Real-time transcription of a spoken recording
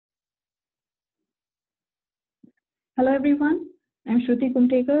Hello, everyone. I'm Shruti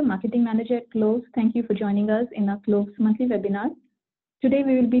Kumtekar, Marketing Manager at Cloves. Thank you for joining us in our Cloves monthly webinar. Today,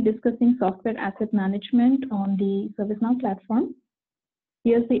 we will be discussing software asset management on the ServiceNow platform.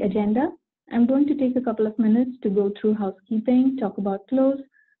 Here's the agenda. I'm going to take a couple of minutes to go through housekeeping, talk about Cloves,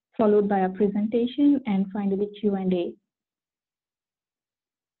 followed by our presentation, and finally Q&A.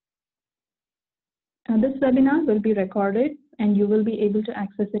 This webinar will be recorded, and you will be able to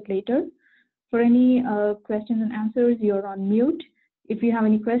access it later. For any questions and answers, you're on mute. If you have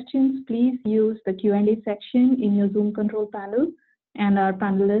any questions, please use the Q&A section in your Zoom control panel, and our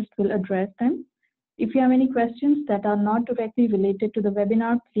panelists will address them. If you have any questions that are not directly related to the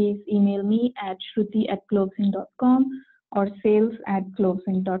webinar, please email me at shruti@clovesing.com or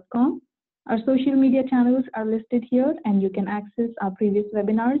sales@clovesing.com. Our social media channels are listed here, and you can access our previous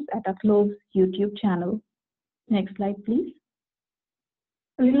webinars at our Cloves YouTube channel. Next slide, please.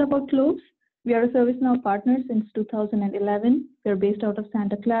 A little about Cloves. We are a ServiceNow partner since 2011. We're based out of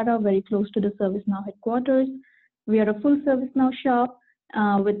Santa Clara, very close to the ServiceNow headquarters. We are a full ServiceNow shop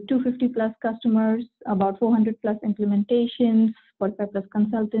with 250 plus customers, about 400 plus implementations, 45 plus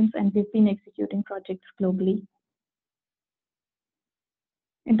consultants, and we've been executing projects globally.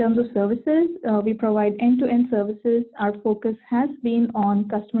 In terms of services, we provide end-to-end services. Our focus has been on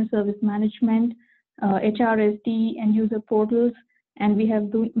customer service management, HRSD, and user portals, and we have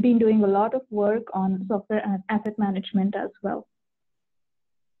been doing a lot of work on software and asset management as well.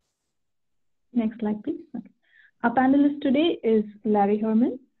 Next slide, please. Okay. Our panelist today is Larry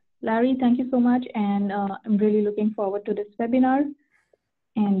Herman. Larry, thank you so much, and I'm really looking forward to this webinar,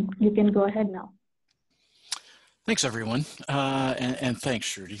 and you can go ahead now. Thanks, everyone, and thanks,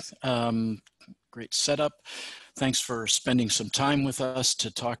 Shruti. Great setup. Thanks for spending some time with us to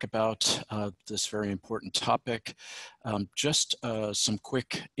talk about this very important topic. Just some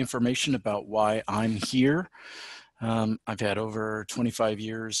quick information about why I'm here. I've had over 25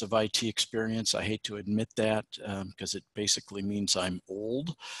 years of IT experience. I hate to admit that because it basically means I'm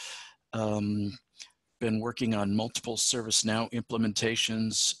old. Been working on multiple ServiceNow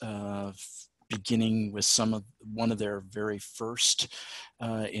implementations, beginning with one of their very first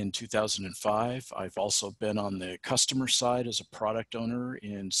in 2005. I've also been on the customer side as a product owner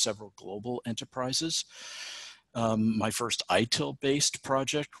in several global enterprises. My first ITIL-based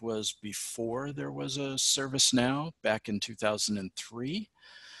project was before there was a ServiceNow back in 2003.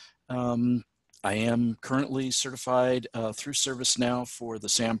 I am currently certified through ServiceNow for the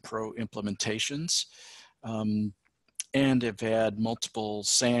SAM Pro implementations. And have had multiple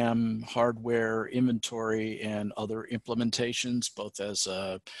SAM hardware, inventory, and other implementations, both as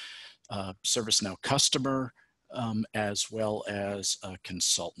a ServiceNow customer as well as a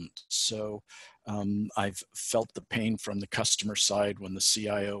consultant. So I've felt the pain from the customer side when the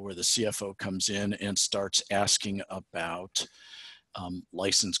CIO or the CFO comes in and starts asking about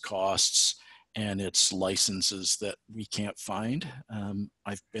license costs, and it's licenses that we can't find.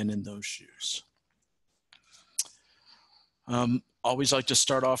 I've been in those shoes. Always like to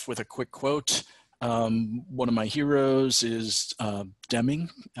start off with a quick quote. One of my heroes is Deming.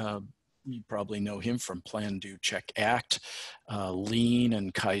 You probably know him from Plan, Do, Check, Act, Lean,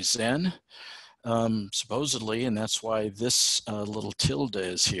 and Kaizen. Supposedly, and that's why this little tilde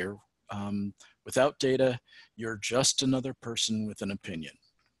is here, without data, you're just another person with an opinion.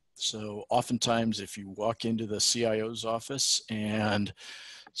 So oftentimes if you walk into the CIO's office and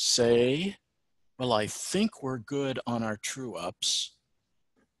say, well, I think we're good on our true ups,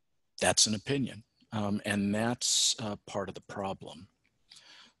 that's an opinion. And that's part of the problem.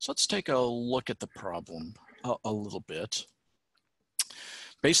 So let's take a look at the problem a little bit.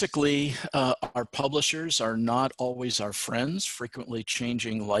 Basically, our publishers are not always our friends, frequently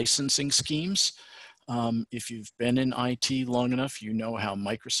changing licensing schemes. If you've been in IT long enough, you know how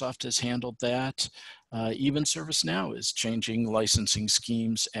Microsoft has handled that. Even ServiceNow is changing licensing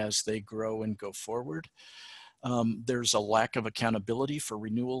schemes as they grow and go forward. There's a lack of accountability for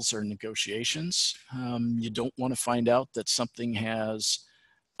renewals or negotiations. You don't want to find out that something has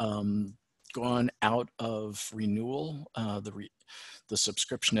gone out of renewal. The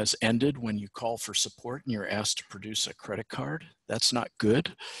subscription has ended when you call for support and you're asked to produce a credit card. That's not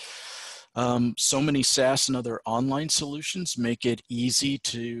good. So many SaaS and other online solutions make it easy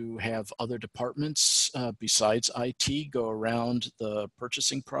to have other departments besides IT go around the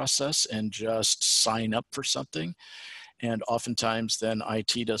purchasing process and just sign up for something. And oftentimes then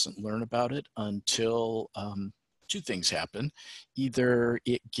IT doesn't learn about it until two things happen. Either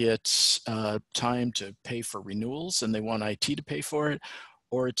it gets time to pay for renewals and they want IT to pay for it,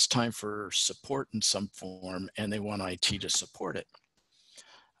 or it's time for support in some form and they want IT to support it.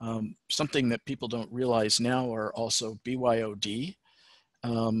 Something that people don't realize now are also BYOD.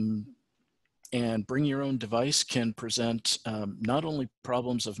 And bring your own device can present not only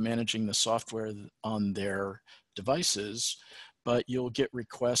problems of managing the software on their devices, but you'll get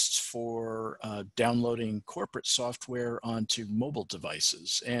requests for downloading corporate software onto mobile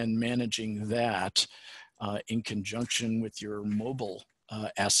devices, and managing that in conjunction with your mobile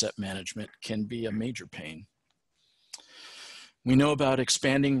asset management can be a major pain. We know about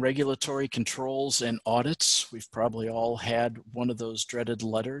expanding regulatory controls and audits. We've probably all had one of those dreaded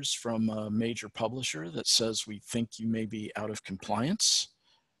letters from a major publisher that says we think you may be out of compliance.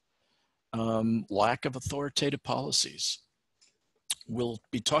 Lack of authoritative policies. We'll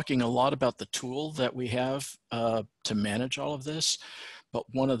be talking a lot about the tool that we have to manage all of this, but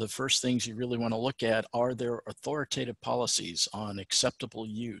one of the first things you really want to look at are there authoritative policies on acceptable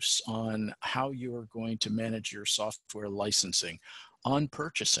use, on how you're going to manage your software licensing, on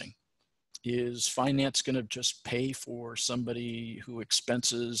purchasing. Is finance going to just pay for somebody who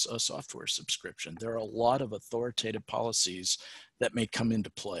expenses a software subscription? There are a lot of authoritative policies that may come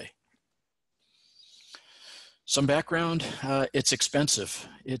into play. Some background, it's expensive.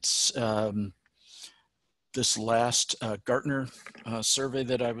 It's this last Gartner survey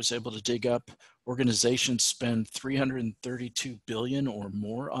that I was able to dig up, organizations spend $332 billion or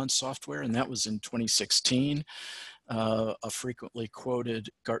more on software, and that was in 2016. A frequently quoted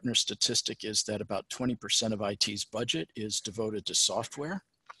Gartner statistic is that about 20% of IT's budget is devoted to software.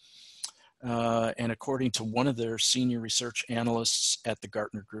 And according to one of their senior research analysts at the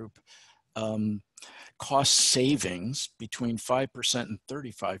Gartner Group, cost savings between 5% and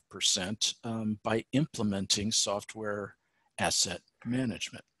 35% by implementing software asset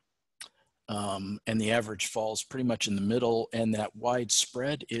management. And the average falls pretty much in the middle, and that wide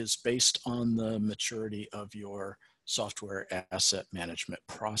spread is based on the maturity of your software asset management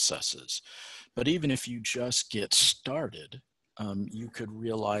processes. But even if you just get started, you could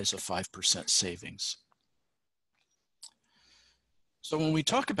realize a 5% savings. So when we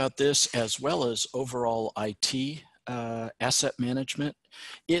talk about this, as well as overall IT asset management,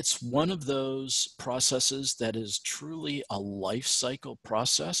 it's one of those processes that is truly a life cycle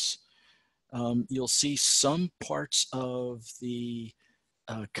process. You'll see some parts of the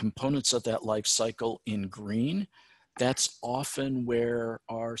components of that life cycle in green. That's often where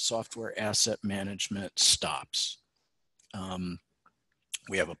our software asset management stops.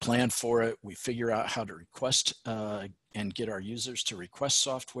 We have a plan for it. We figure out how to request and get our users to request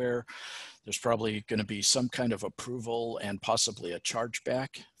software. There's probably going to be some kind of approval and possibly a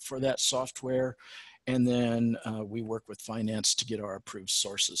chargeback for that software. And then we work with finance to get our approved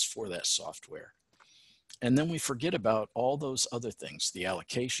sources for that software. And then we forget about all those other things, the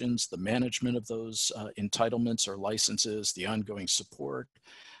allocations, the management of those entitlements or licenses, the ongoing support,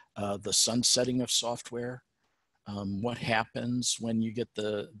 the sunsetting of software. What happens when you get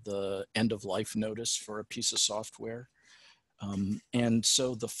the end of life notice for a piece of software? And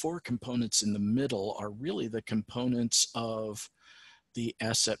so the four components in the middle are really the components of the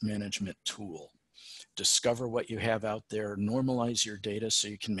asset management tool. Discover what you have out there, normalize your data so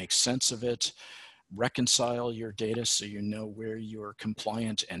you can make sense of it, reconcile your data so you know where you're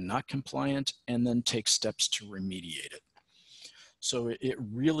compliant and not compliant, and then take steps to remediate it. So it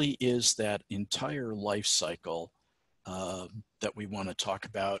really is that entire life cycle that we want to talk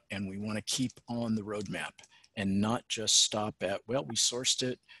about, and we want to keep on the roadmap and not just stop at, well, we sourced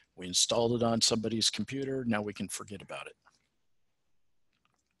it, we installed it on somebody's computer, now we can forget about it.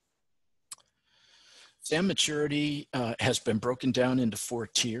 SAM maturity has been broken down into 4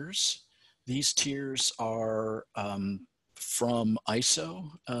 tiers. These tiers are from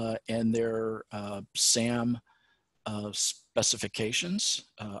ISO and their SAM specifications,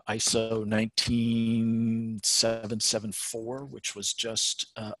 ISO 19774, which was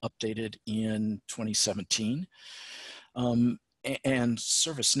just updated in 2017. And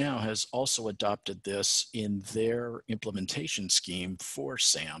ServiceNow has also adopted this in their implementation scheme for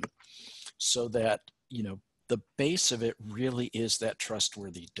SAM, so that, you know, the base of it really is that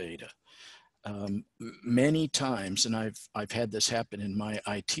trustworthy data. Many times, and I've had this happen in my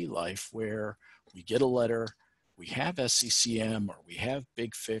IT life, where we get a letter, we have SCCM, or we have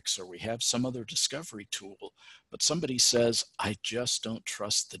BigFix, or we have some other discovery tool, but somebody says, I just don't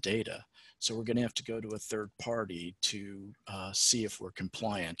trust the data. So we're going to have to go to a third party to see if we're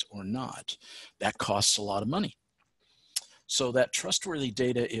compliant or not. That costs a lot of money. So that trustworthy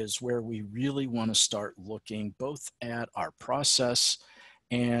data is where we really want to start looking both at our process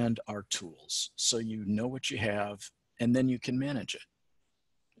and our tools, so you know what you have, and then you can manage it.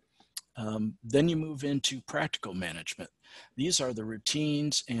 Then you move into practical management. These are the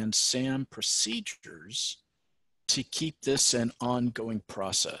routines and SAM procedures to keep this an ongoing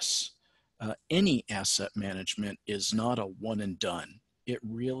process. Any asset management is not a one and done. It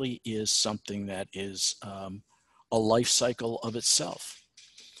really is something that is a life cycle of itself.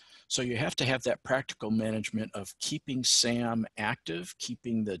 So you have to have that practical management of keeping SAM active,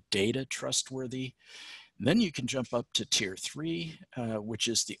 keeping the data trustworthy. And then you can jump up to tier 3, which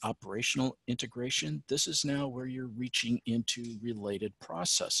is the operational integration. This is now where you're reaching into related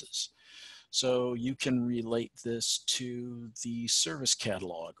processes. So you can relate this to the service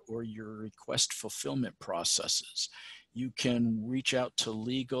catalog or your request fulfillment processes. You can reach out to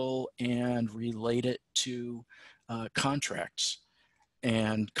legal and relate it to contracts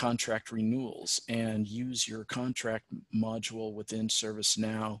and contract renewals, and use your contract module within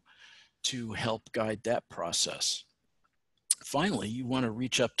ServiceNow to help guide that process. Finally, you want to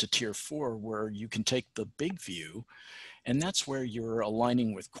reach up to tier 4 where you can take the big view, and that's where you're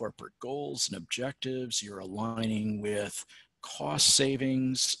aligning with corporate goals and objectives, you're aligning with cost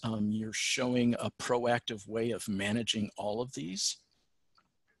savings, you're showing a proactive way of managing all of these.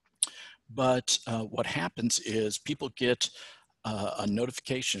 But what happens is people get a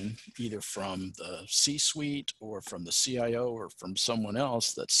notification either from the C-suite or from the CIO or from someone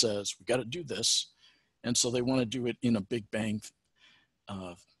else that says, we got to do this. And so they want to do it in a big bang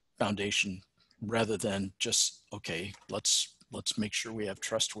foundation rather than just, okay, let's make sure we have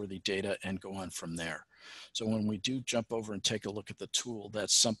trustworthy data and go on from there. So when we do jump over and take a look at the tool,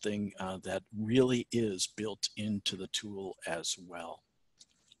 that's something that really is built into the tool as well.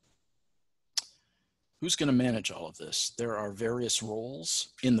 Who's going to manage all of this? There are various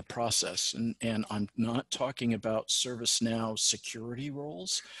roles in the process, and I'm not talking about ServiceNow security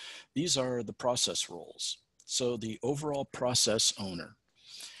roles. These are the process roles. So the overall process owner,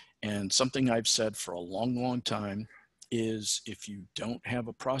 and something I've said for a long, long time is if you don't have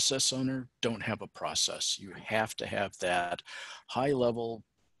a process owner, don't have a process. You have to have that high level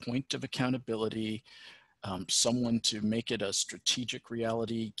point of accountability, someone to make it a strategic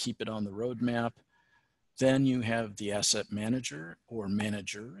reality, keep it on the roadmap. Then you have the asset manager or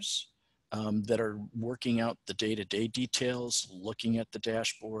managers that are working out the day-to-day details, looking at the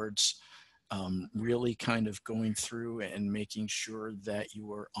dashboards, really kind of going through and making sure that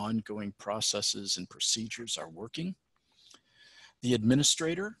your ongoing processes and procedures are working. The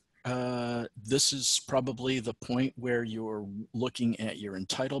administrator, this is probably the point where you're looking at your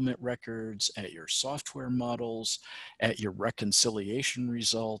entitlement records, at your software models, at your reconciliation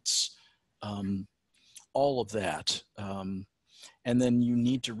results, all of that. And then you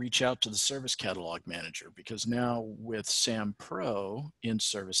need to reach out to the service catalog manager, because now with SAM Pro in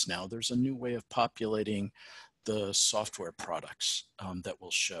ServiceNow, there's a new way of populating the software products that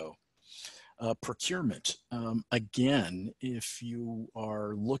will show. Procurement, again, if you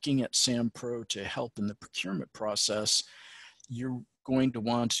are looking at SAM Pro to help in the procurement process, you're going to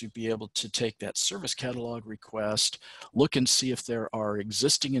want to be able to take that service catalog request, look and see if there are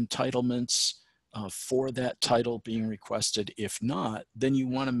existing entitlements for that title being requested. If not, then you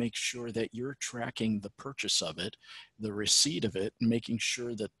want to make sure that you're tracking the purchase of it, the receipt of it, and making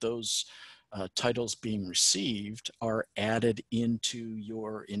sure that those titles being received are added into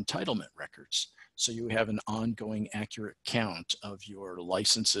your entitlement records. So you have an ongoing accurate count of your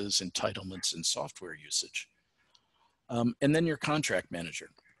licenses, entitlements, and software usage. And then your contract manager.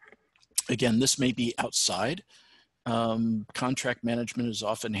 Again, this may be outside. Contract management is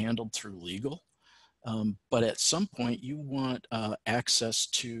often handled through legal. But at some point you want access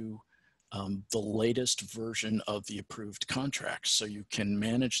to the latest version of the approved contracts. So you can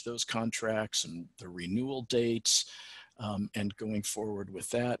manage those contracts and the renewal dates and going forward with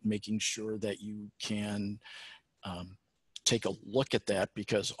that, making sure that you can take a look at that,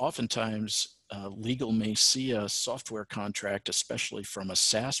 because oftentimes legal may see a software contract, especially from a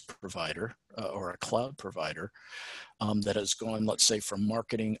SaaS provider or a cloud provider, that has gone, let's say, from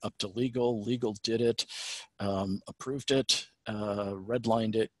marketing up to legal. Legal did it, approved it,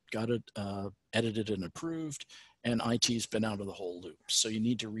 redlined it, got it edited and approved, and IT's been out of the whole loop. So you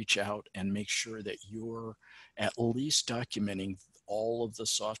need to reach out and make sure that you're at least documenting all of the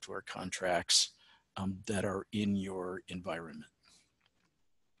software contracts that are in your environment.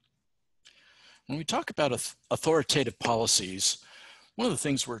 When we talk about authoritative policies, one of the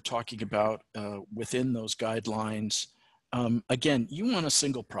things we're talking about within those guidelines, again, you want a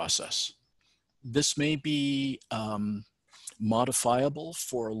single process. This may be modifiable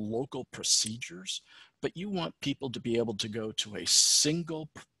for local procedures, but you want people to be able to go to a single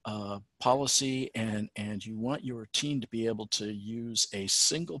policy, and you want your team to be able to use a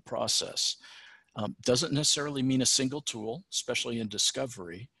single process Doesn't necessarily mean a single tool, especially in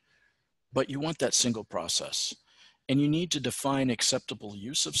discovery, but you want that single process. And you need to define acceptable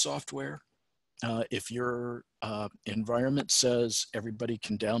use of software. If your environment says everybody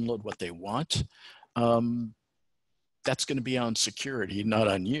can download what they want, that's going to be on security, not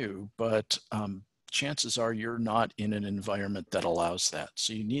on you, but chances are you're not in an environment that allows that.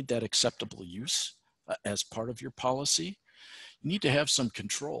 So you need that acceptable use as part of your policy. You need to have some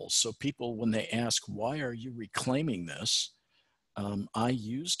controls. So people, when they ask, why are you reclaiming this? I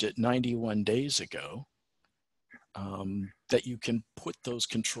used it 91 days ago. That you can put those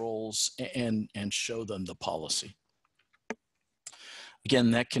controls and show them the policy.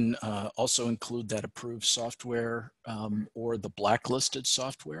 Again, that can also include that approved software or the blacklisted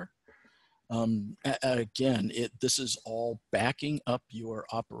software. Again, this is all backing up your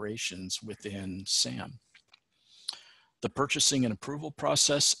operations within SAM. The purchasing and approval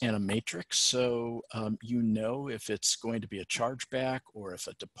process and a matrix, so you know if it's going to be a chargeback or if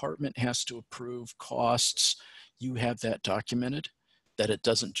a department has to approve costs, you have that documented, that it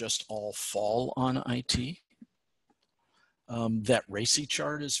doesn't just all fall on IT. That RACI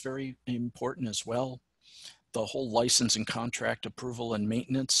chart is very important as well. The whole license and contract approval and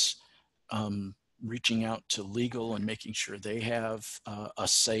maintenance, reaching out to legal and making sure they have a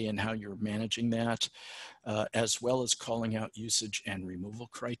say in how you're managing that, as well as calling out usage and removal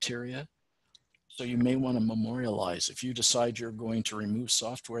criteria. So you may want to memorialize. If you decide you're going to remove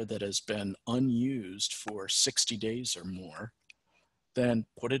software that has been unused for 60 days or more, then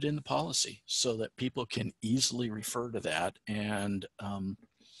put it in the policy so that people can easily refer to that and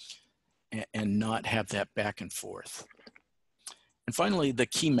not have that back and forth. And finally, the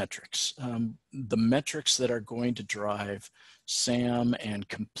key metrics. The metrics that are going to drive SAM and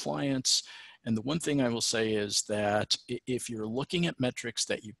compliance. And the one thing I will say is that if you're looking at metrics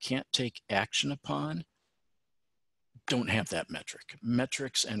that you can't take action upon, don't have that metric.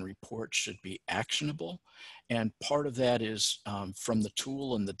 Metrics and reports should be actionable. And part of that is from the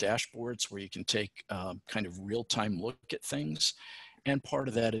tool and the dashboards where you can take kind of real-time look at things. And part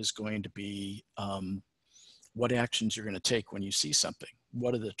of that is going to be what actions you're going to take when you see something.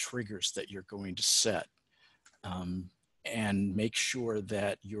 What are the triggers that you're going to set? And make sure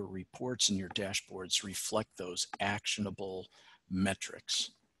that your reports and your dashboards reflect those actionable metrics.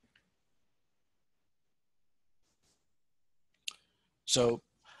 So,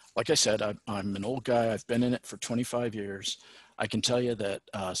 like I said, I'm an old guy. I've been in it for 25 years. I can tell you that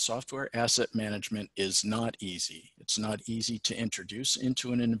software asset management is not easy. It's not easy to introduce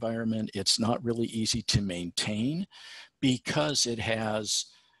into an environment. It's not really easy to maintain because it has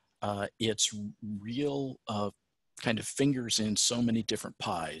its real kind of fingers in so many different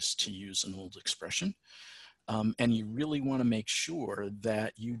pies, to use an old expression. And you really want to make sure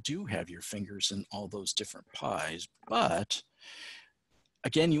that you do have your fingers in all those different pies. But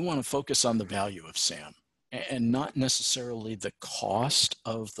again, you want to focus on the value of SAM and not necessarily the cost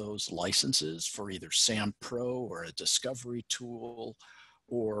of those licenses for either SAM Pro or a discovery tool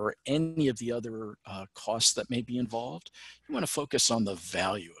or any of the other costs that may be involved. You want to focus on the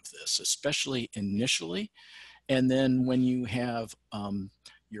value of this, especially initially. And then when you have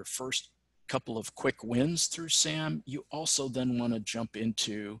your first couple of quick wins through SAM, you also then want to jump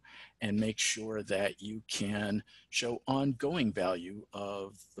into and make sure that you can show ongoing value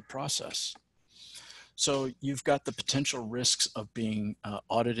of the process. So you've got the potential risks of being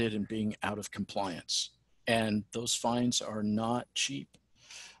audited and being out of compliance. And those fines are not cheap.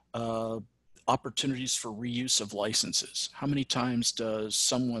 Opportunities for reuse of licenses. How many times does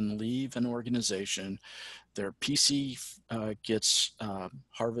someone leave an organization, their PC gets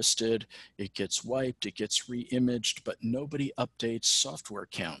harvested, it gets wiped, it gets re-imaged, but nobody updates software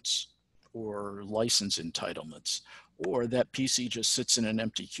counts or license entitlements, or that PC just sits in an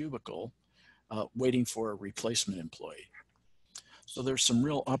empty cubicle waiting for a replacement employee. So there's some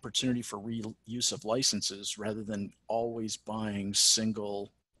real opportunity for reuse of licenses rather than always buying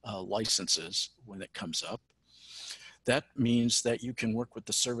single licenses when it comes up. That means that you can work with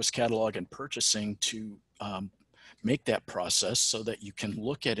the service catalog and purchasing to make that process so that you can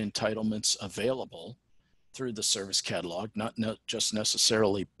look at entitlements available through the service catalog, not just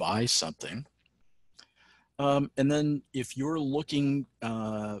necessarily buy something. And then if you're looking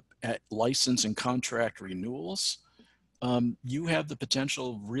at license and contract renewals, you have the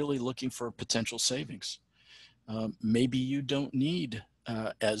potential of really looking for potential savings. Maybe you don't need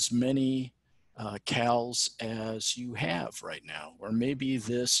as many CALs as you have right now, or maybe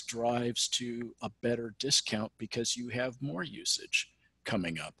this drives to a better discount because you have more usage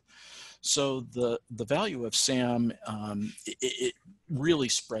coming up. So the value of SAM, it really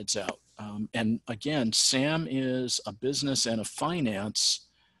spreads out And again, SAM is a business and a finance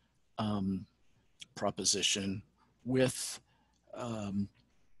proposition with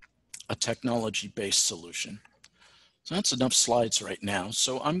a technology-based solution. So that's enough slides right now.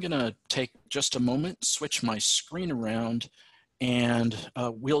 So I'm going to take just a moment, switch my screen around, and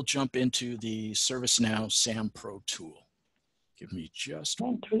we'll jump into the ServiceNow SAM Pro tool. Give me just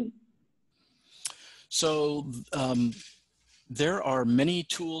one. So there are many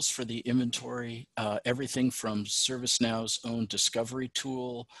tools for the inventory, everything from ServiceNow's own discovery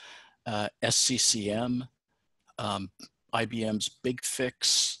tool, SCCM, IBM's Big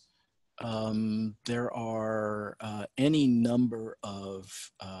Fix. There are any number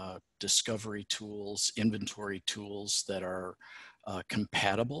of discovery tools, inventory tools that are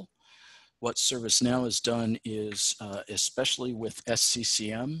compatible. What ServiceNow has done is, especially with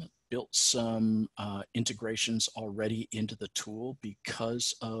SCCM, built some integrations already into the tool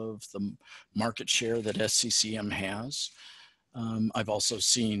because of the market share that SCCM has. I've also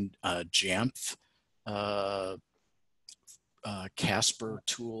seen Jamf, Casper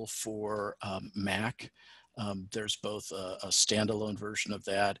tool for Mac. There's both a standalone version of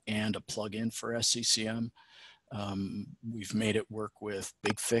that and a plugin for SCCM. We've made it work with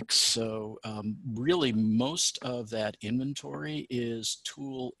BigFix. So really most of that inventory is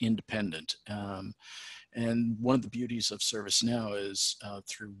tool independent. And one of the beauties of ServiceNow is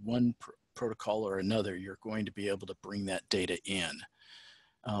through one protocol or another, you're going to be able to bring that data in.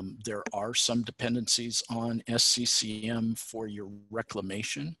 There are some dependencies on SCCM for your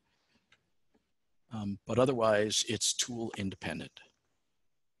reclamation, but otherwise it's tool independent.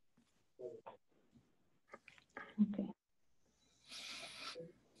 Okay.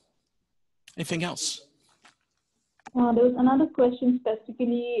 Anything else? There was another question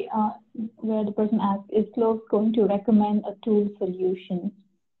specifically where the person asked, is Close going to recommend a tool solution?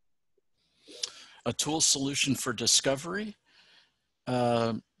 A tool solution for discovery?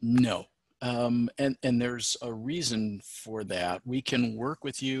 No. And there's a reason for that. We can work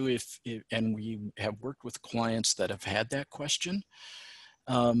with you and we have worked with clients that have had that question.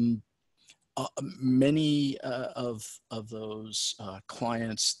 Many of those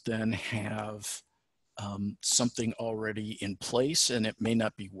clients then have something already in place and it may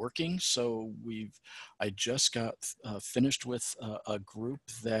not be working. So I just got finished with a group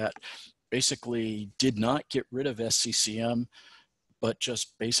that basically did not get rid of SCCM, but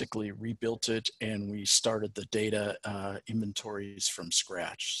just basically rebuilt it and we started the data inventories from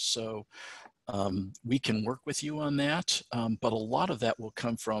scratch. So we can work with you on that, but a lot of that will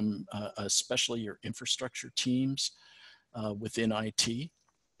come from especially your infrastructure teams within IT.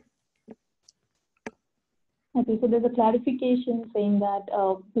 Okay, so there's a clarification saying that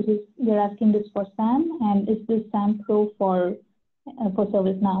you're asking this for SAM, and is this SAM Pro for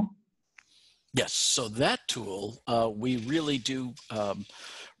ServiceNow? Yes, so that tool we really do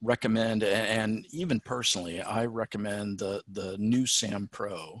recommend, and even personally, I recommend the new SAM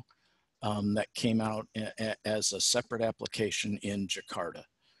Pro that came out as a separate application in Jakarta.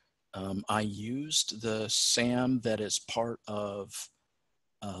 I used the SAM that is part of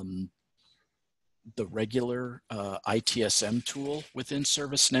the regular ITSM tool within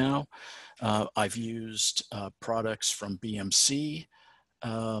ServiceNow. I've used products from BMC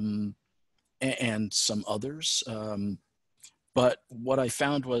and some others. But what I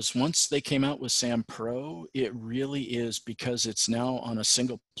found was once they came out with SAM Pro, it really is because it's now on a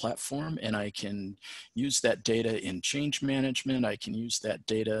single platform and I can use that data in change management. I can use that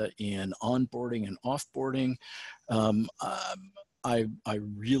data in onboarding and offboarding. I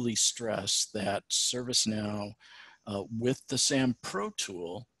really stress that ServiceNow with the SAM Pro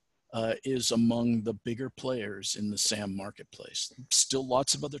tool is among the bigger players in the SAM marketplace. Still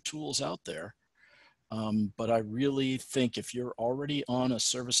lots of other tools out there. But I really think if you're already on a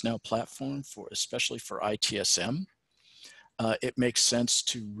ServiceNow platform, especially for ITSM, it makes sense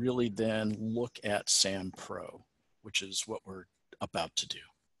to really then look at SAM Pro, which is what we're about to do.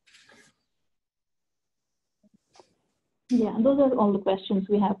 Yeah, those are all the questions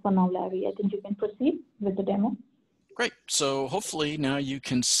we have for now, Larry. I think you can proceed with the demo. Great. So hopefully now you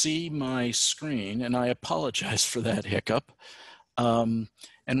can see my screen, and I apologize for that hiccup.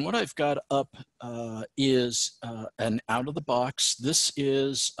 And what I've got up is an out-of-the-box. This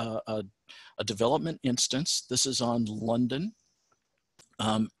is a development instance. This is on London.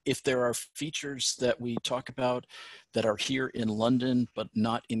 If there are features that we talk about that are here in London but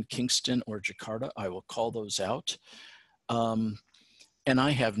not in Kingston or Jakarta, I will call those out. And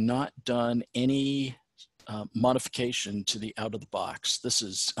I have not done any modification to the out-of-the-box. This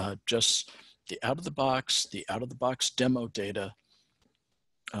is just the out-of-the-box demo data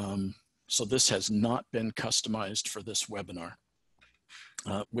So this has not been customized for this webinar,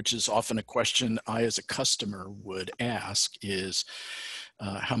 which is often a question I as a customer would ask is,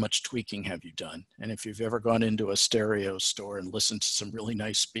 how much tweaking have you done? And if you've ever gone into a stereo store and listened to some really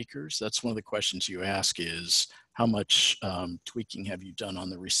nice speakers, that's one of the questions you ask is, how much tweaking have you done on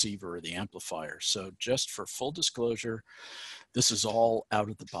the receiver or the amplifier? So just for full disclosure, this is all out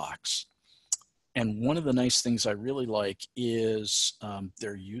of the box. And one of the nice things I really like is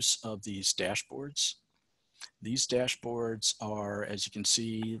their use of these dashboards. These dashboards are, as you can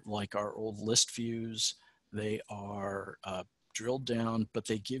see, like our old list views. They are drilled down, but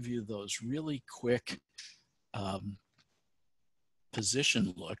they give you those really quick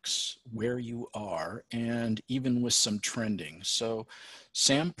position looks where you are, and even with some trending. So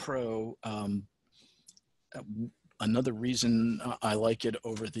SAM Pro, another reason I like it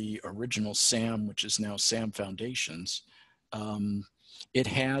over the original SAM, which is now SAM Foundations, it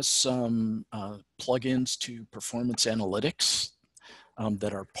has some plugins to performance analytics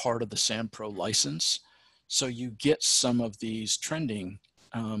that are part of the SAM Pro license. So you get some of these trending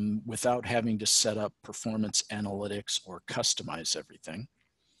without having to set up performance analytics or customize everything.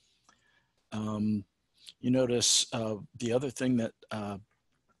 You notice the other thing that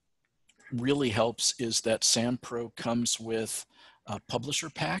really helps is that SAM Pro comes with publisher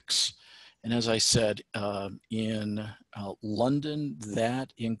packs. And as I said, in London,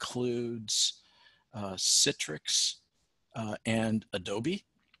 that includes Citrix and Adobe.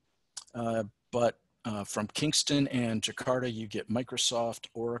 But from Kingston and Jakarta, you get Microsoft,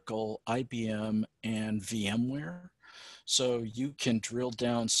 Oracle, IBM, and VMware. So you can drill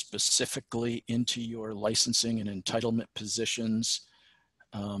down specifically into your licensing and entitlement positions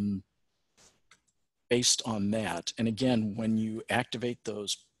based on that. And again, when you activate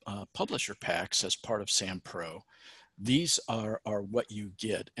those publisher packs as part of SAM Pro, these are what you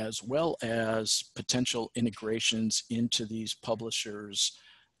get, as well as potential integrations into these publishers'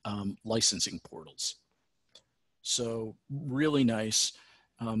 licensing portals. So really nice.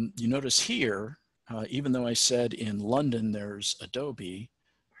 You notice here, even though I said in London there's Adobe,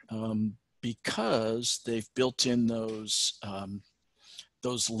 because they've built in those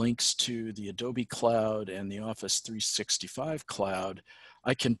links to the Adobe Cloud and the Office 365 Cloud,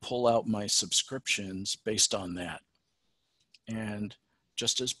 I can pull out my subscriptions based on that. And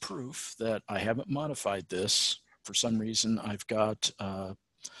just as proof that I haven't modified this, for some reason I've got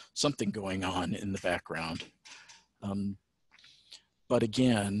something going on in the background. But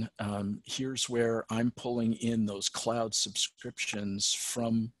again, here's where I'm pulling in those cloud subscriptions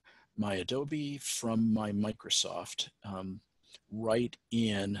from my Adobe, from my Microsoft, right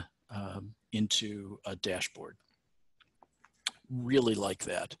into a dashboard. Really like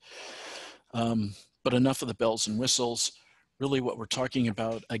that. But enough of the bells and whistles. Really what we're talking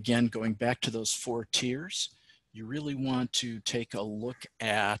about, again, going back to those 4 tiers, you really want to take a look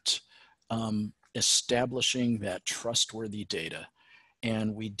at establishing that trustworthy data.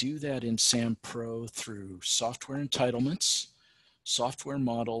 And we do that in SAM Pro through software entitlements, software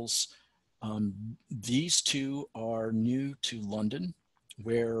models. These 2 are new to London,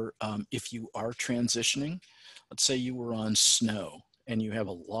 where if you are transitioning, let's say you were on Snow and you have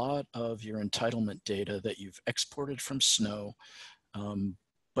a lot of your entitlement data that you've exported from Snow,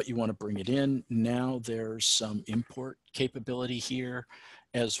 but you want to bring it in. Now there's some import capability here,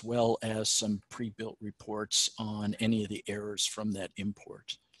 as well as some pre-built reports on any of the errors from that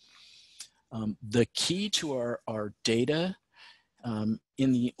import. The key to our data,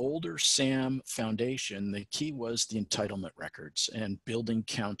 in the older SAM Foundation, the key was the entitlement records and building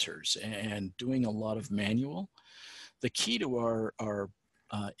counters and doing a lot of manual. The key to our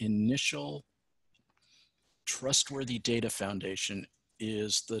initial trustworthy data foundation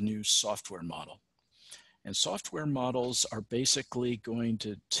is the new software model. And software models are basically going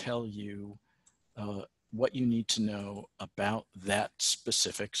to tell you what you need to know about that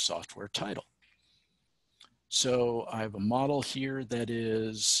specific software title. So I have a model here that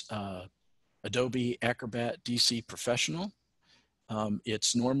is Adobe Acrobat DC Professional.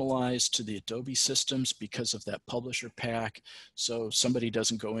 It's normalized to the Adobe systems because of that publisher pack. So somebody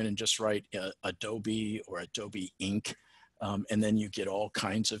doesn't go in and just write Adobe or Adobe Inc. And then you get all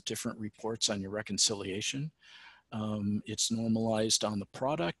kinds of different reports on your reconciliation. It's normalized on the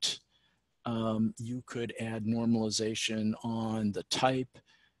product. You could add normalization on the type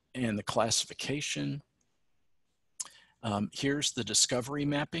and the classification. Here's the discovery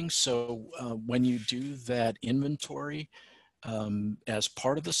mapping. So when you do that inventory as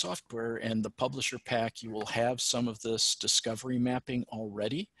part of the software and the publisher pack, you will have some of this discovery mapping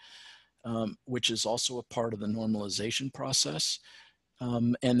already, which is also a part of the normalization process.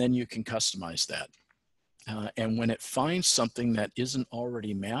 and then you can customize that. And when it finds something that isn't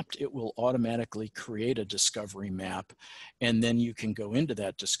already mapped, it will automatically create a discovery map, and then you can go into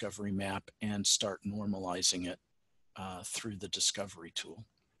that discovery map and start normalizing it through the discovery tool.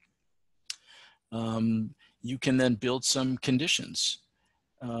 You can then build some conditions.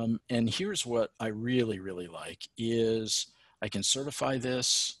 And here's what I really, really like is I can certify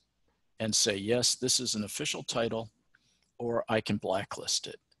this and say, yes, this is an official title, or I can blacklist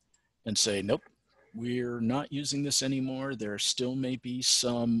it and say, nope, we're not using this anymore. There still may be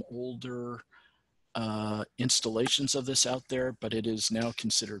some older installations of this out there, but it is now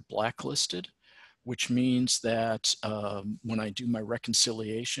considered blacklisted, which means that when I do my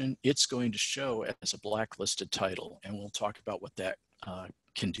reconciliation, it's going to show as a blacklisted title, and we'll talk about what that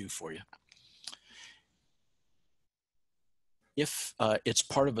can do for you. If it's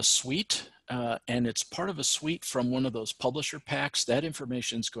part of a suite, and it's part of a suite from one of those publisher packs, that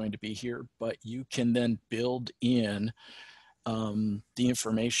information is going to be here, but you can then build in the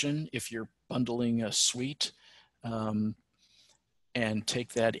information if you're bundling a suite, and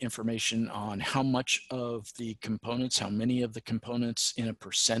take that information on how much of the components, how many of the components in a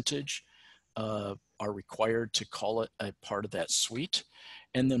percentage are required to call it a part of that suite,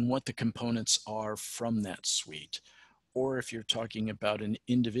 and then what the components are from that suite. Or if you're talking about an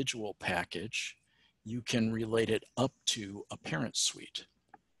individual package, you can relate it up to a parent suite.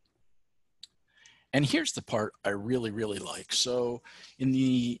 And here's the part I really, really like. So in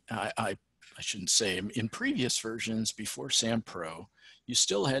the, I shouldn't say, in previous versions before SAM Pro, you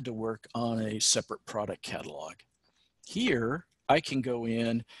still had to work on a separate product catalog. Here, I can go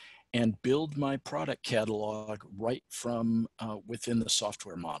in and build my product catalog right from within the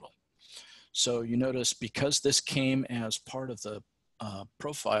software model. So you notice because this came as part of the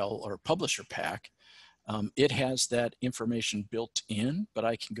profile or publisher pack, it has that information built in, but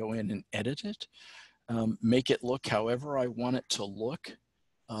I can go in and edit it, make it look however I want it to look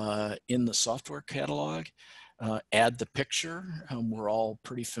in the software catalog, add the picture. We're all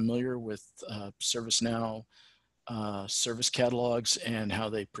pretty familiar with ServiceNow service catalogs and how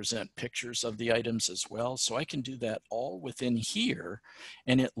they present pictures of the items as well. So I can do that all within here,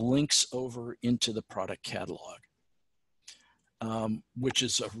 and it links over into the product catalog, which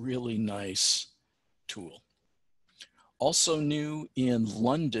is a really nice tool. Also new in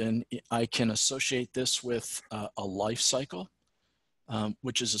London, I can associate this with a life cycle,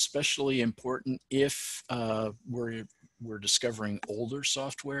 which is especially important if we're discovering older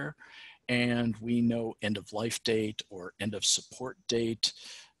software and we know end of life date or end of support date,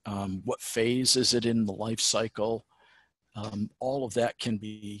 what phase is it in the life cycle. All of that can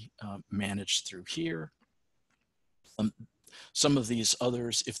be managed through here. Some of these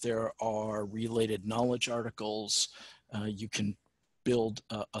others, if there are related knowledge articles, you can build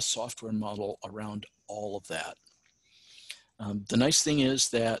a software model around all of that. The nice thing is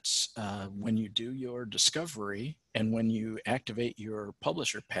that when you do your discovery and when you activate your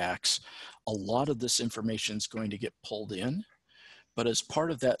publisher packs, a lot of this information is going to get pulled in. But as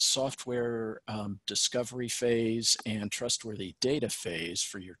part of that software discovery phase and trustworthy data phase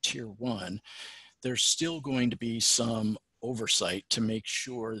for your tier 1, there's still going to be some oversight to make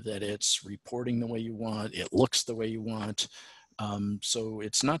sure that it's reporting the way you want, it looks the way you want. So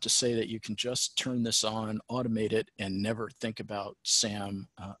it's not to say that you can just turn this on, automate it, and never think about SAM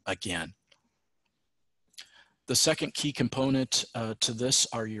again. The second key component to this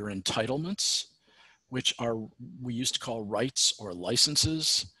are your entitlements, which are, we used to call rights or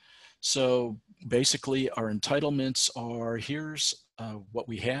licenses. So basically our entitlements are, here's what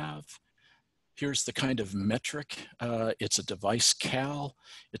we have. Here's the kind of metric. It's a device cal.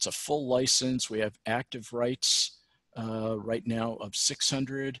 It's a full license. We have active rights right now of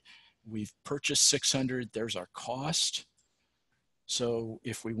 600. We've purchased 600. There's our cost. So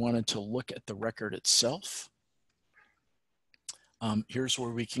if we wanted to look at the record itself, here's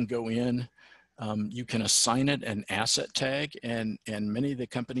where we can go in. You can assign it an asset tag, and many of the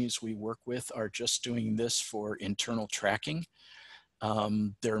companies we work with are just doing this for internal tracking.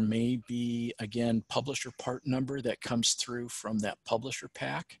 There may be, again, publisher part number that comes through from that publisher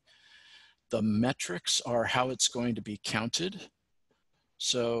pack. The metrics are how it's going to be counted.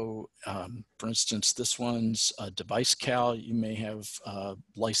 So for instance, this one's a device cal. You may have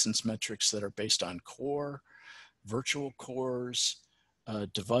license metrics that are based on core, virtual cores,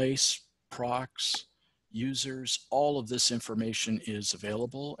 device, procs, users. All of this information is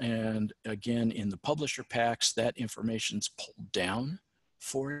available. And again, in the publisher packs, that information's pulled down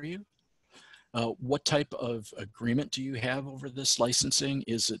for you. What type of agreement do you have over this licensing?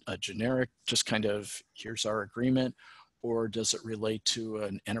 Is it a generic, just kind of, here's our agreement? or does it relate to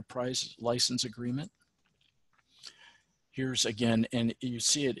an enterprise license agreement? Here's again, and you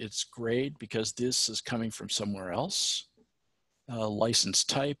see it, it's grayed because this is coming from somewhere else. License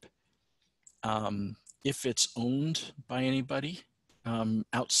type, if it's owned by anybody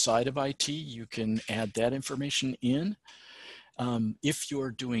outside of IT, you can add that information in. If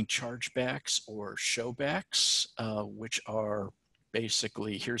you're doing chargebacks or showbacks, which are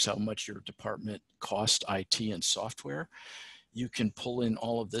basically, here's how much your department cost IT and software, you can pull in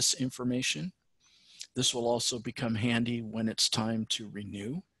all of this information. This will also become handy when it's time to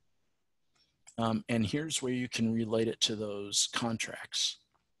renew. And here's where you can relate it to those contracts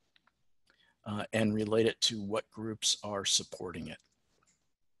and relate it to what groups are supporting it.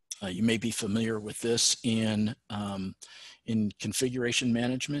 You may be familiar with this in configuration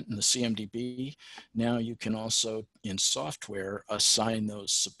management in the CMDB. Now you can also, in software, assign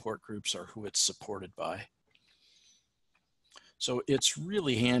those support groups or who it's supported by. So it's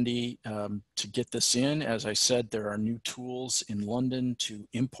really handy to get this in. As I said, there are new tools in London to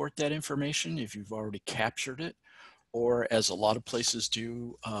import that information if you've already captured it, or as a lot of places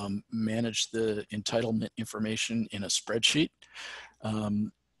do, manage the entitlement information in a spreadsheet.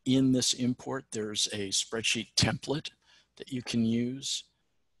 In this import, there's a spreadsheet template that you can use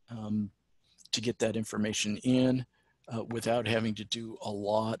to get that information in without having to do a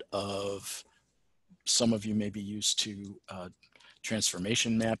lot of, some of you may be used to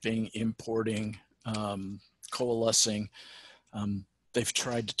transformation mapping, importing, coalescing. They've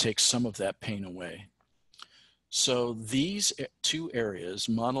tried to take some of that pain away. So these two areas,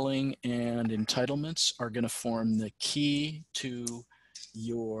 modeling and entitlements, are going to form the key to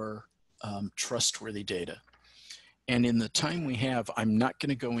your trustworthy data. And in the time we have, I'm not going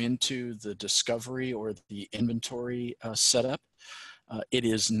to go into the discovery or the inventory setup. It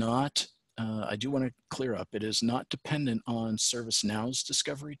is not, I do want to clear up, it is not dependent on ServiceNow's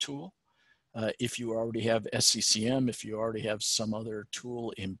discovery tool. If you already have SCCM, if you already have some other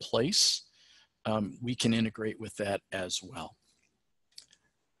tool in place, we can integrate with that as well.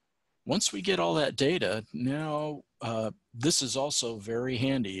 Once we get all that data, now this is also very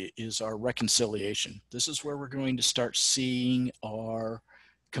handy, is our reconciliation. This is where we're going to start seeing our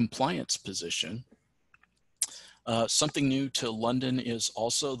compliance position. Something new to London is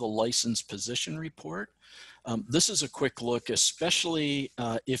also the license position report. This is a quick look, especially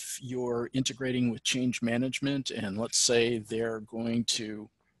if you're integrating with change management, and let's say they're going to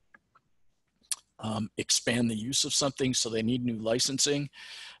expand the use of something, so they need new licensing.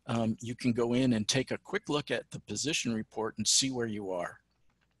 You can go in and take a quick look at the position report and see where you are.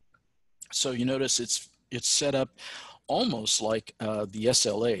 So you notice it's set up almost like the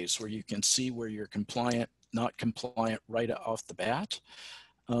SLAs, where you can see where you're compliant, not compliant right off the bat,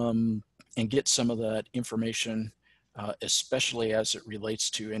 and get some of that information, especially as it relates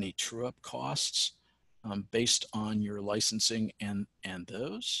to any true-up costs based on your licensing and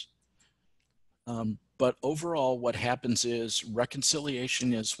those. But overall, what happens is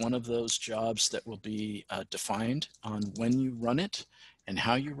reconciliation is one of those jobs that will be defined on when you run it and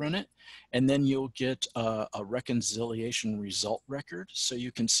how you run it. And then you'll get a reconciliation result record, so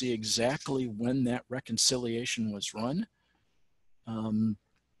you can see exactly when that reconciliation was run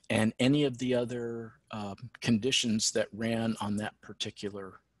and any of the other conditions that ran on that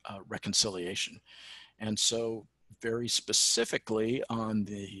particular reconciliation. And so very specifically on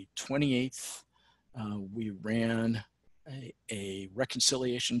the 28th, we ran a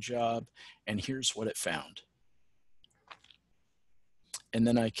reconciliation job, and here's what it found. And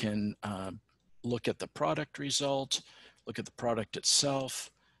then I can look at the product result, look at the product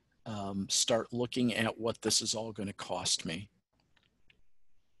itself, start looking at what this is all going to cost me.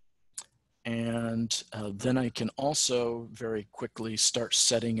 And then I can also very quickly start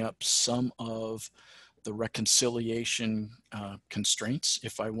setting up some of the reconciliation constraints.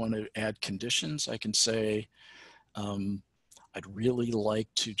 If I want to add conditions, I can say, I'd really like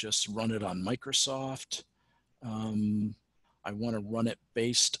to just run it on Microsoft. I want to run it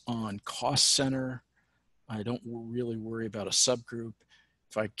based on cost center. I don't really worry about a subgroup.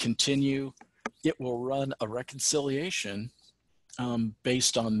 If I continue, it will run a reconciliation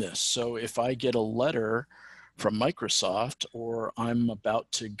based on this. So if I get a letter from Microsoft, or I'm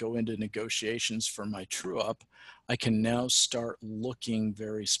about to go into negotiations for my true-up, I can now start looking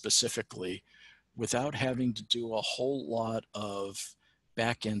very specifically without having to do a whole lot of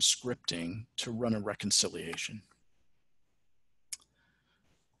back-end scripting to run a reconciliation.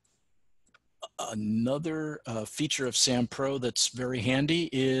 Another feature of SAM Pro that's very handy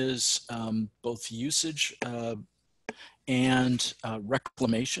is both usage and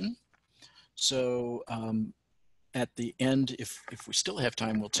reclamation. So at the end, if we still have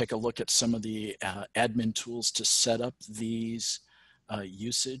time, we'll take a look at some of the admin tools to set up these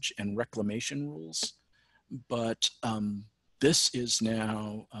usage and reclamation rules. But this is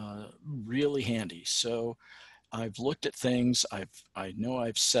now really handy. So I've looked at things, I know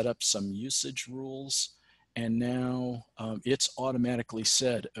I've set up some usage rules, and now it's automatically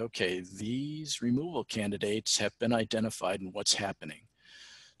said, okay, these removal candidates have been identified and what's happening.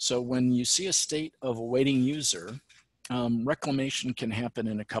 So when you see a state of awaiting user, reclamation can happen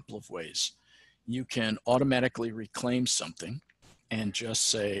in a couple of ways. You can automatically reclaim something and just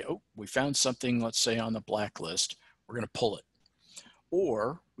say, oh, we found something, let's say on the blacklist, we're going to pull it.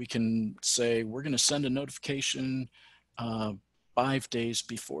 Or we can say, we're going to send a notification 5 days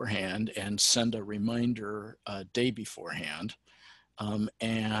beforehand and send a reminder a day beforehand.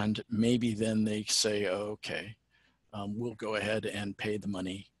 And maybe then they say, oh, okay, we'll go ahead and pay the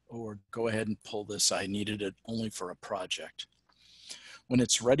money, or go ahead and pull this. I needed it only for a project. When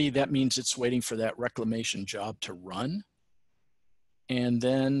it's ready, that means it's waiting for that reclamation job to run. And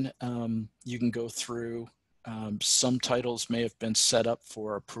then you can go through, some titles may have been set up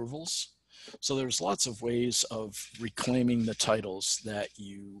for approvals. So there's lots of ways of reclaiming the titles that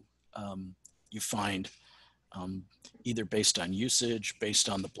you find, either based on usage, based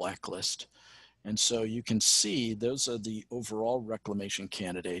on the blacklist. And so you can see those are the overall reclamation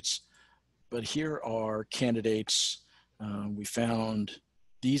candidates. But here are candidates. We found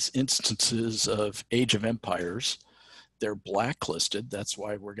these instances of Age of Empires. They're blacklisted. That's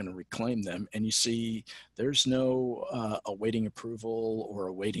why we're going to reclaim them. And you see there's no awaiting approval or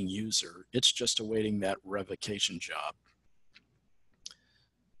awaiting user. It's just awaiting that revocation job.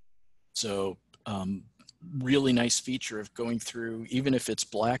 So really nice feature of going through, even if it's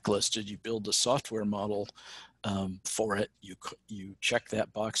blacklisted, you build a software model for it. You check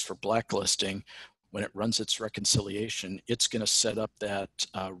that box for blacklisting. When it runs its reconciliation, it's going to set up that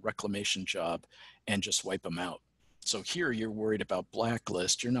reclamation job and just wipe them out. So here you're worried about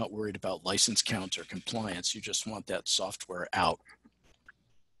blacklist. You're not worried about license count or compliance. You just want that software out.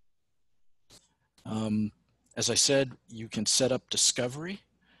 As I said, you can set up discovery.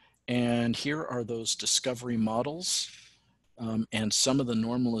 And here are those discovery models and some of the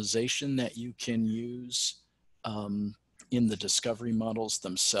normalization that you can use in the discovery models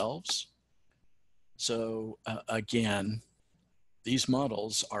themselves. So again, these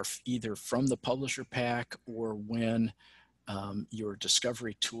models are either from the publisher pack, or when your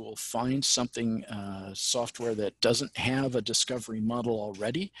discovery tool finds something, software that doesn't have a discovery model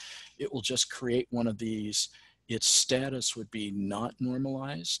already, it will just create one of these. Its status would be not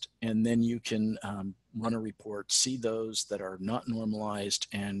normalized, and then you can run a report, see those that are not normalized,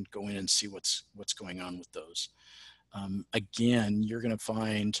 and go in and see what's going on with those. Again, you're going to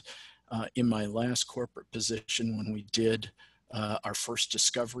find in my last corporate position, when we did our first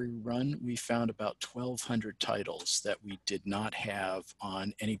discovery run, we found about 1,200 titles that we did not have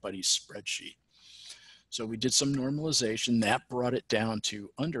on anybody's spreadsheet. So we did some normalization that brought it down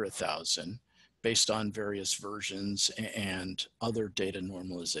to under 1,000 based on various versions and other data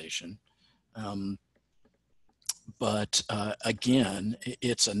normalization. But again,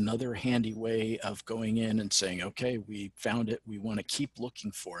 it's another handy way of going in and saying, okay, we found it, we want to keep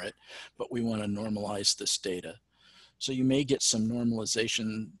looking for it, but we want to normalize this data. So you may get some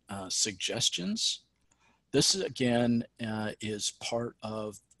normalization suggestions. This again is part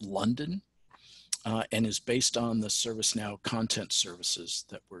of London and is based on the ServiceNow content services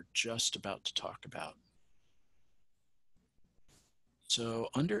that we're just about to talk about. So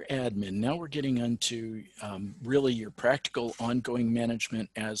under admin, now we're getting into really your practical ongoing management,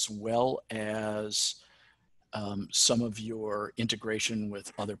 as well as some of your integration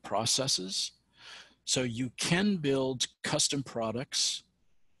with other processes. So you can build custom products,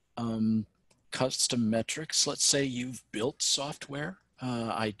 custom metrics. Let's say you've built software.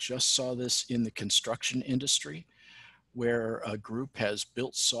 I just saw this in the construction industry, where a group has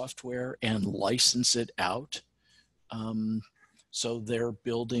built software and licensed it out. So they're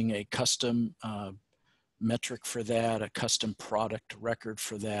building a custom metric for that, a custom product record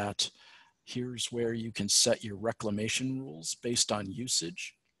for that. Here's where you can set your reclamation rules based on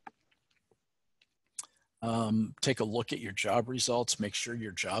usage. Take a look at your job results, make sure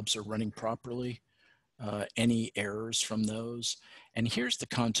your jobs are running properly, any errors from those. And here's the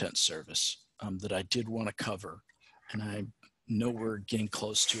content service that I did want to cover. And I know we're getting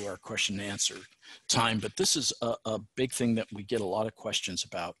close to our question and answer time, but this is a big thing that we get a lot of questions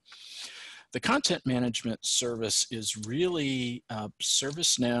about. The content management service is really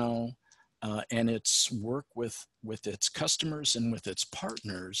ServiceNow and its work with its customers and with its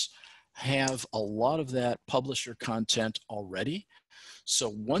partners have a lot of that publisher content already. So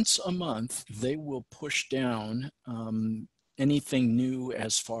once a month, they will push down anything new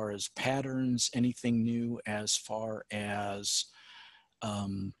as far as patterns, anything new as far as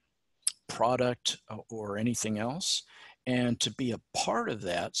product or anything else. And to be a part of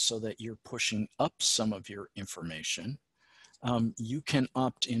that so that you're pushing up some of your information, you can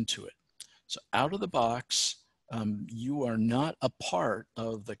opt into it. So out of the box, you are not a part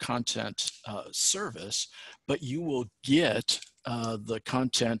of the content service, but you will get the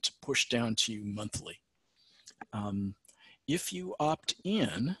content pushed down to you monthly. If you opt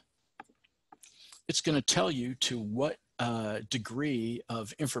in, it's going to tell you to what degree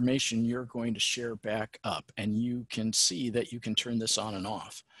of information you're going to share back up. And you can see that you can turn this on and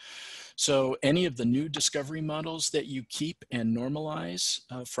off. So any of the new discovery models that you keep and normalize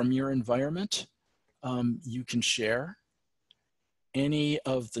from your environment, you can share. Any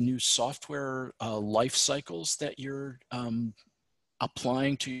of the new software life cycles that you're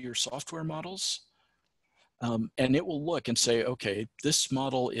applying to your software models, and it will look and say, okay, this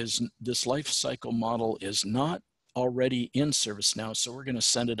life cycle model is not already in ServiceNow, so we're going to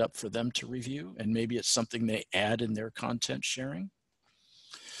send it up for them to review, and maybe it's something they add in their content sharing.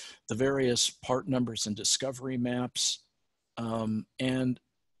 The various part numbers and discovery maps, and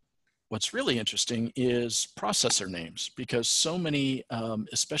what's really interesting is processor names, because so many,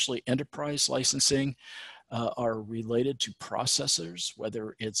 especially enterprise licensing, are related to processors,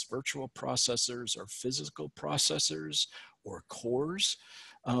 whether it's virtual processors or physical processors or cores.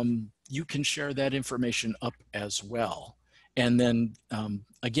 You can share that information up as well. And then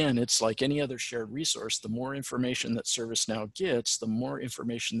again, it's like any other shared resource. The more information that ServiceNow gets, the more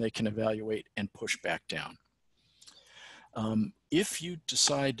information they can evaluate and push back down. If you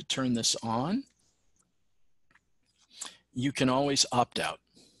decide to turn this on, you can always opt out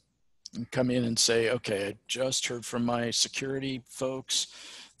and come in and say, okay, I just heard from my security folks.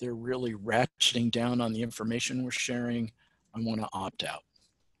 They're really ratcheting down on the information we're sharing. I want to opt out.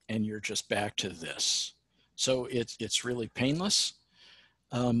 And you're just back to this. So it's really painless.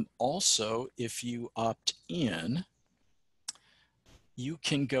 Also, if you opt in, you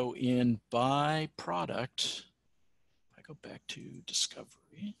can go in by product. I go back to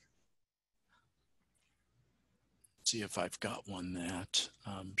discovery. See if I've got one that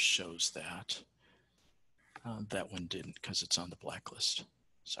shows that. That one didn't because it's on the blacklist.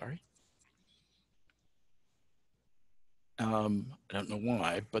 Sorry. I don't know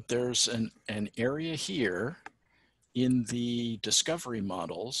why, but there's an area here in the discovery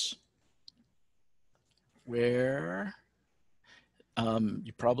models where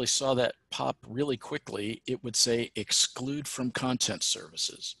you probably saw that pop really quickly. It would say exclude from content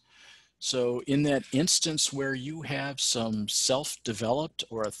services. So in that instance where you have some self-developed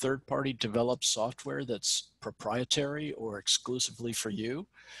or a third-party developed software that's proprietary or exclusively for you,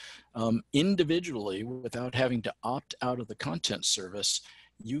 individually, without having to opt out of the content service,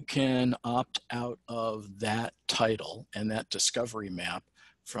 you can opt out of that title and that discovery map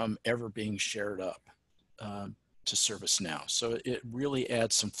from ever being shared up to ServiceNow. So it really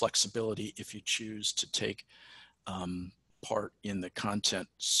adds some flexibility if you choose to take part in the content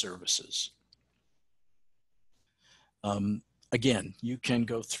services. Again, you can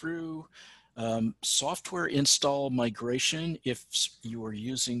go through software install migration. If you are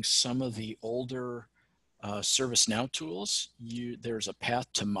using some of the older ServiceNow tools, there's a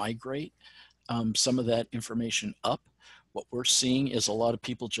path to migrate some of that information up. What we're seeing is a lot of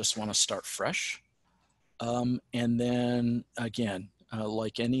people just want to start fresh. And then again,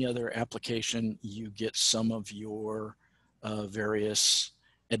 like any other application, you get some of your various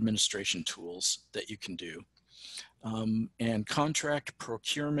administration tools that you can do. And contract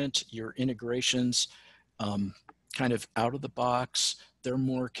procurement, your integrations, kind of out of the box. They're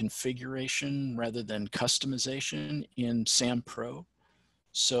more configuration rather than customization in SAM Pro.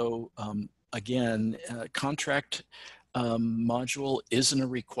 So again, contract module isn't a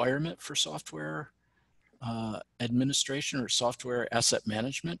requirement for software administration or software asset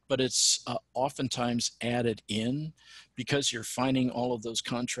management, but it's oftentimes added in because you're finding all of those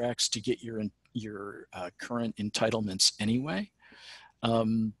contracts to get your current entitlements anyway.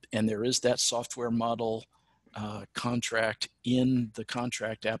 And there is that software model contract in the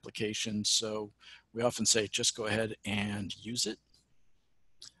contract application. So we often say, just go ahead and use it.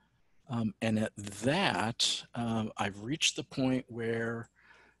 And at that, I've reached the point where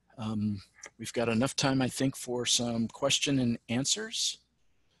we've got enough time, I think, for some question and answers.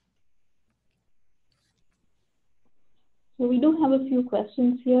 So we do have a few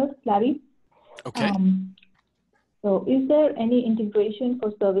questions here, Larry. Okay. So is there any integration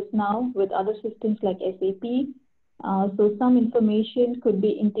for ServiceNow with other systems like SAP? So some information could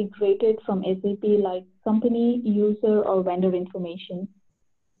be integrated from SAP like company, user, or vendor information.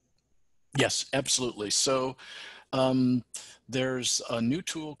 Yes, absolutely. So there's a new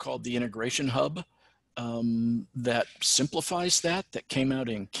tool called the Integration Hub that simplifies that came out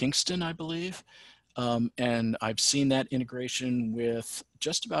in Kingston, I believe. And I've seen that integration with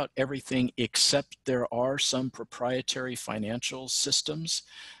just about everything, except there are some proprietary financial systems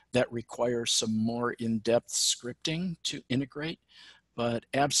that require some more in-depth scripting to integrate. But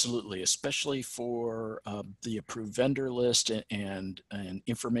absolutely, especially for the approved vendor list and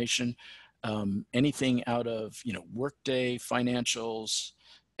information, anything out of Workday, financials,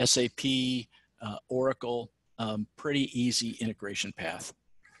 SAP, Oracle, pretty easy integration path.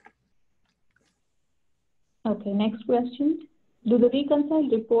 Okay, next question. Do the reconcile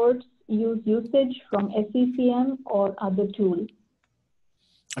reports use usage from SCCM or other tool?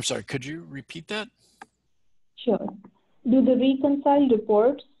 I'm sorry, could you repeat that? Sure. Do the reconcile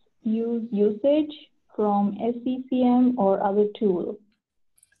reports use usage from SCCM or other tool?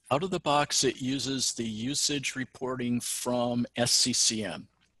 Out of the box, it uses the usage reporting from SCCM.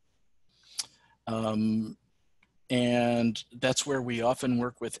 And that's where we often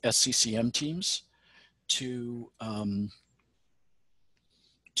work with SCCM teams to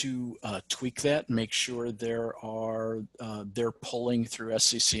tweak that, make sure they're pulling through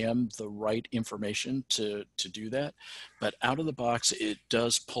SCCM the right information to do that. But out of the box, it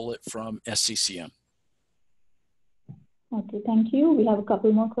does pull it from SCCM. Okay, thank you. We have a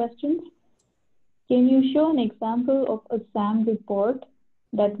couple more questions. Can you show an example of a SAM report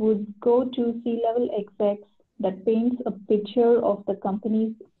that would go to C-level execs that paints a picture of the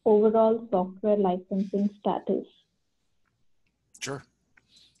company's overall software licensing status? Sure.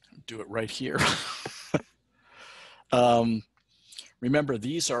 Do it right here. Remember,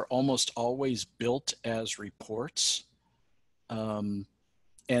 these are almost always built as reports and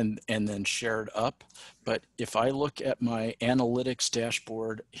then shared up. But if I look at my analytics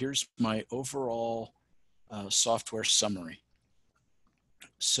dashboard, here's my overall software summary.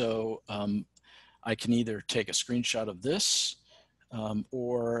 So I can either take a screenshot of this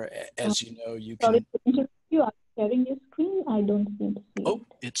or, as you know, you can. Sorry to interrupt you. Are you sharing your screen? I don't seem to see it.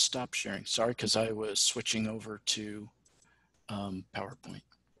 It stopped sharing. Sorry, because I was switching over to PowerPoint.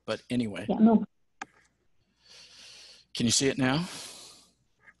 But anyway. Yeah, no. Can you see it now?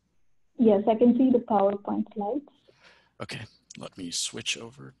 Yes, I can see the PowerPoint slides. Okay, let me switch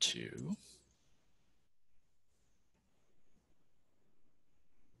over to.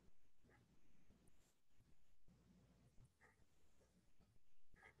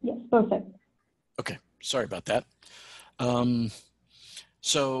 Yes, perfect. Okay, sorry about that.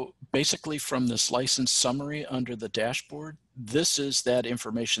 So basically from this license summary under the dashboard, this is that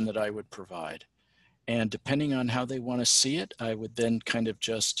information that I would provide. And depending on how they want to see it, I would then kind of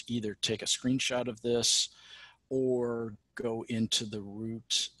just either take a screenshot of this or go into the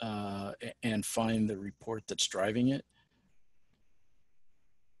root and find the report that's driving it.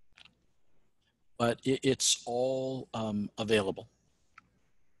 But it's all available.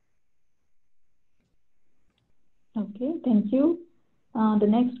 Okay, thank you. The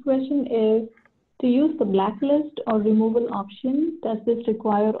next question is, to use the blacklist or removal option, does this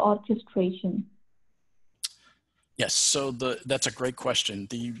require orchestration? Yes, so that's a great question.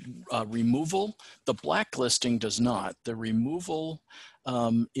 The removal, the blacklisting does not. The removal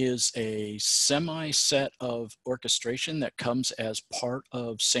is a semi-set of orchestration that comes as part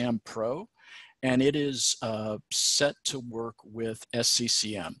of SAM Pro, and it is set to work with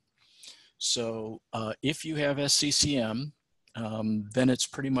SCCM. So if you have SCCM, then it's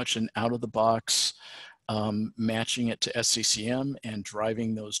pretty much an out-of-the-box matching it to SCCM and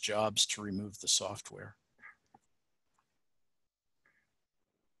driving those jobs to remove the software.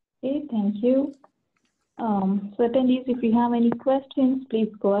 Okay, thank you. So attendees, if you have any questions, please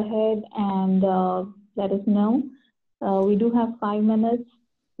go ahead and let us know. We do have 5 minutes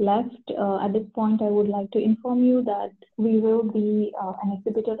left. At this point, I would like to inform you that we will be an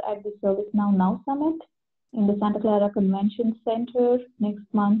exhibitor at the ServiceNow Now Summit in the Santa Clara Convention Center next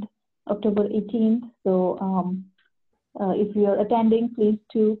month, October 18th. So if you are attending, please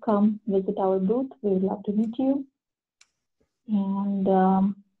do come visit our booth. We would love to meet you.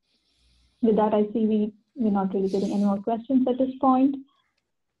 And with that, I see we're not really getting any more questions at this point.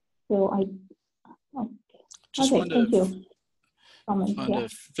 So Just okay, thank you. wanted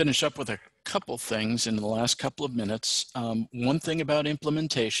to finish up with a couple things in the last couple of minutes. One thing about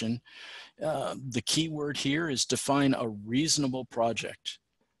implementation, the key word here is define a reasonable project.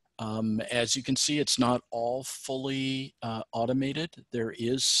 As you can see, it's not all fully automated. There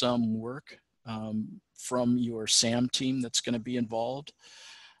is some work from your SAM team that's going to be involved.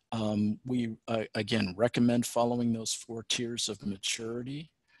 We, again, recommend following those 4 tiers of maturity.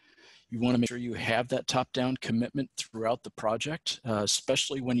 You want to make sure you have that top-down commitment throughout the project,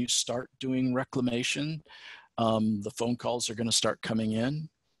 especially when you start doing reclamation. The phone calls are going to start coming in.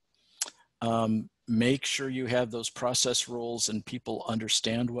 Make sure you have those process roles and people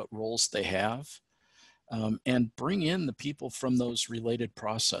understand what roles they have, and bring in the people from those related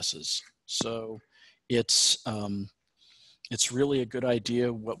processes. So it's really a good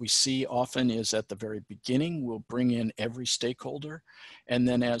idea. What we see often is at the very beginning, we'll bring in every stakeholder. And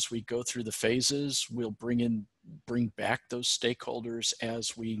then as we go through the phases, we'll bring back those stakeholders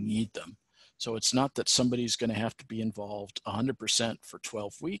as we need them. So it's not that somebody's going to have to be involved 100% for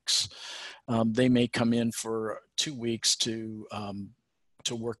 12 weeks. They may come in for 2 weeks to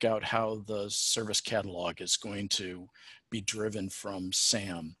work out how the service catalog is going to be driven from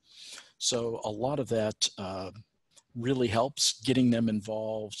SAM. So a lot of that really helps getting them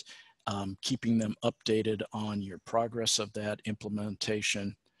involved, keeping them updated on your progress of that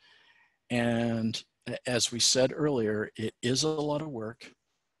implementation. And as we said earlier, it is a lot of work.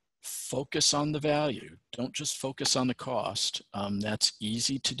 Focus on the value. Don't just focus on the cost. That's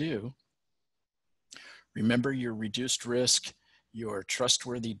easy to do. Remember your reduced risk, your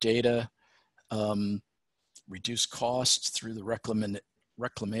trustworthy data, reduce costs through the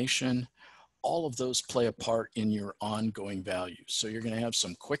reclamation. All of those play a part in your ongoing value. So you're going to have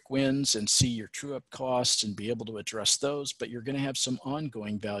some quick wins and see your true up costs and be able to address those, but you're going to have some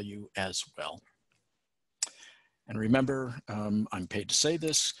ongoing value as well. And remember, I'm paid to say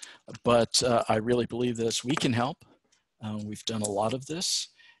this, but I really believe this. We can help. We've done a lot of this.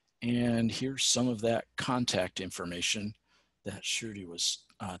 And here's some of that contact information that Shruti was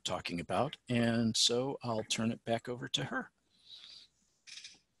talking about. And so I'll turn it back over to her.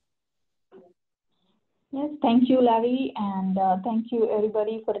 Yes, thank you, Larry, and thank you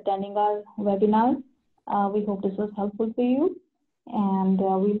everybody for attending our webinar. We hope this was helpful for you, and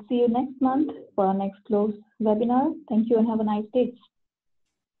we'll see you next month for our next close webinar. Thank you and have a nice day.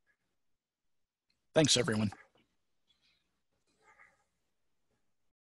 Thanks, everyone.